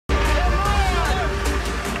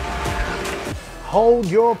Hold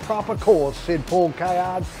your proper course, said Paul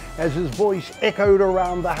Kayard as his voice echoed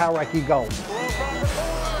around the Hauraki Gulf.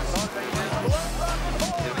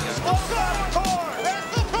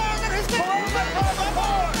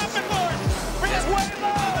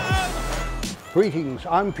 Greetings,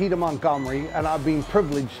 I'm Peter Montgomery and I've been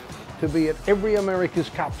privileged to be at every America's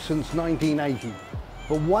Cup since 1980.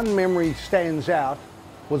 But one memory stands out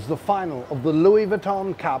was the final of the Louis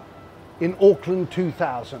Vuitton Cup in Auckland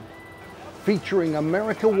 2000. Featuring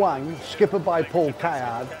America 1, skippered by Paul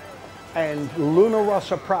Kayard, and Luna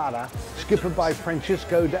Rossa Prada, skippered by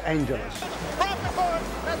Francisco de Angelis.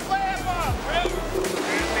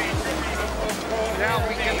 Now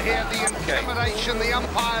we can hear the intimidation, the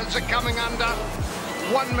umpires are coming under.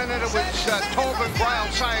 1 minute it was Torben Grail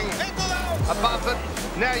saying above it.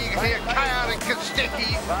 Now you can hear Kayard and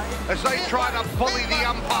Kostecki as they try to bully the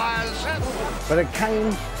umpires. But it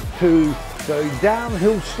came to the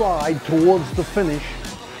downhill slide towards the finish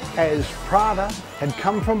as Prada had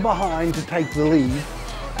come from behind to take the lead,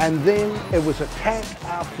 and then it was attack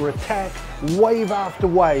after attack, wave after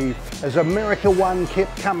wave, as America 1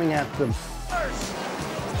 kept coming at them.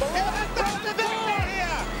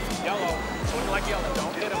 Yellow, it's looking like yellow,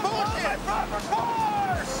 don't hit him.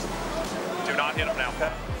 Do not hit him now,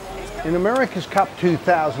 Pep. In America's Cup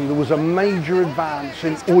 2000 there was a major advance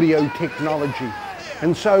in audio technology.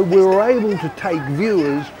 And so we were able to take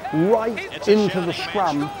viewers right into the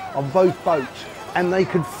scrum of both boats, and they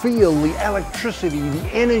could feel the electricity, the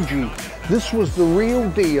energy. This was the real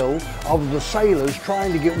deal of the sailors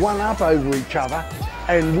trying to get one up over each other,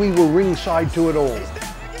 and we were ringside to it all.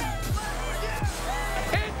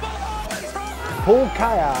 Paul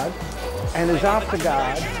Kayard and his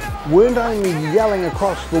afterguard weren't only yelling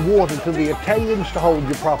across the water to the Italians to hold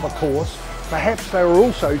your proper course, perhaps they were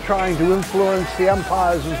also trying to influence the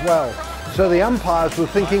umpires as well. So the umpires were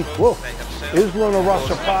thinking, well, is Luna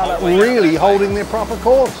Rossa Prada really holding their proper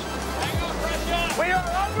course?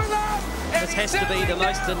 This has to be the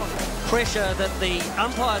most pressure that the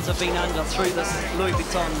umpires have been under through this Louis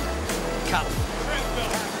Vuitton Cup.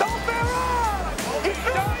 Don't bear off! He's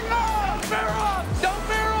bearing off! Bear off! Don't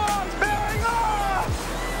bear off! Bearing off!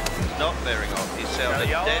 Not bearing off, he's sailed a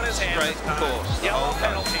dead straight course the whole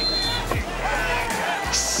penalty.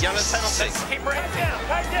 Yellow penalty. Keep your head down,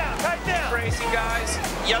 tight down. Racing guys.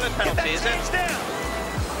 Yellow penalty, is it? Down.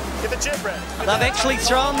 Get the jib red. They've actually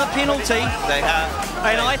thrown the penalty. They have.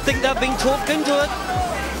 And I think they've been talked into it.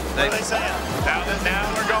 What are they saying? Now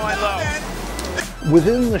we're going low.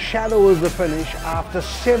 Within the shadow of the finish, after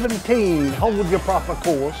 17 hold your proper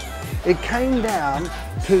course, it came down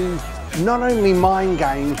to not only mind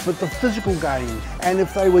games, but the physical games. And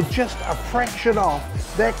if they were just a fraction off,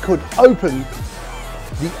 that could open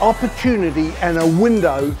the opportunity and a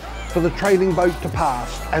window for the trailing boat to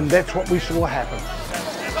pass. And that's what we saw happen.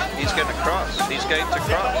 He's going to cross. He's going to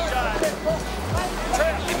cross.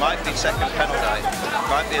 He might be second penalty.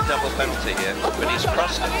 Might be a double penalty here, but he's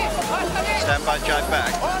crossed it. Stand by jibe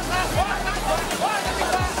back.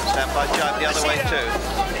 Stand by jibe the other way too.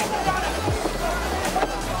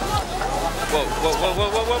 Whoa, whoa, whoa,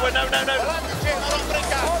 whoa, whoa, whoa, no, no, no.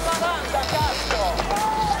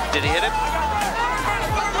 Did he hit him?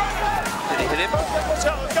 Did he hit him?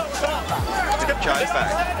 Jibe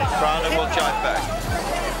back. Prada will jibe back.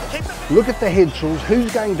 Look at the headsails,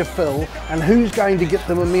 who's going to fill and who's going to get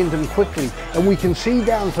the momentum quickly. And we can see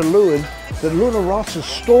down to leeward that Luna Rossa has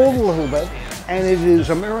stalled a little bit, and it is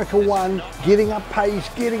America 1 getting up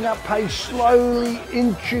pace, slowly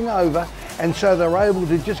inching over, and so they're able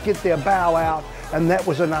to just get their bow out, and that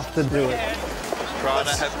was enough to do it.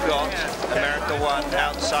 Prada have got America 1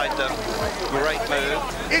 outside them. Great move.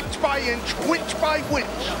 Inch by inch, winch by winch.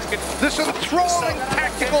 This enthralling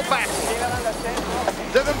tactical battle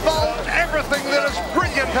that involved everything that is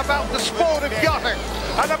brilliant about the sport of yachting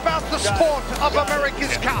and about the sport of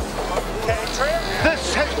America's Cup.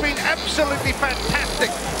 This has been absolutely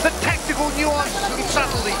fantastic. The tactical nuances and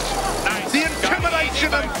subtleties, the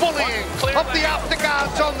intimidation and bullying of the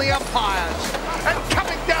afterguards on the umpires, and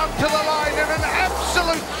coming down to the line in an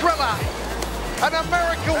absolute thriller. And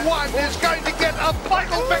America 1 is going to get a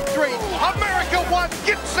vital victory. America 1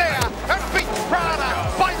 gets there and beats Prada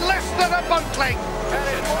by less than a boat length.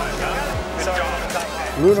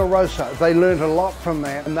 Luna Rossa, they learned a lot from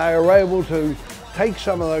that, and they were able to take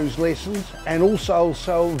some of those lessons and also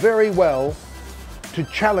sell very well to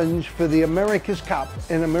challenge for the America's Cup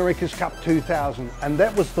in America's Cup 2000. And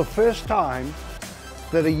that was the first time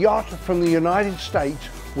that a yacht from the United States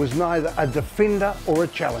was neither a defender or a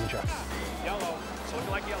challenger.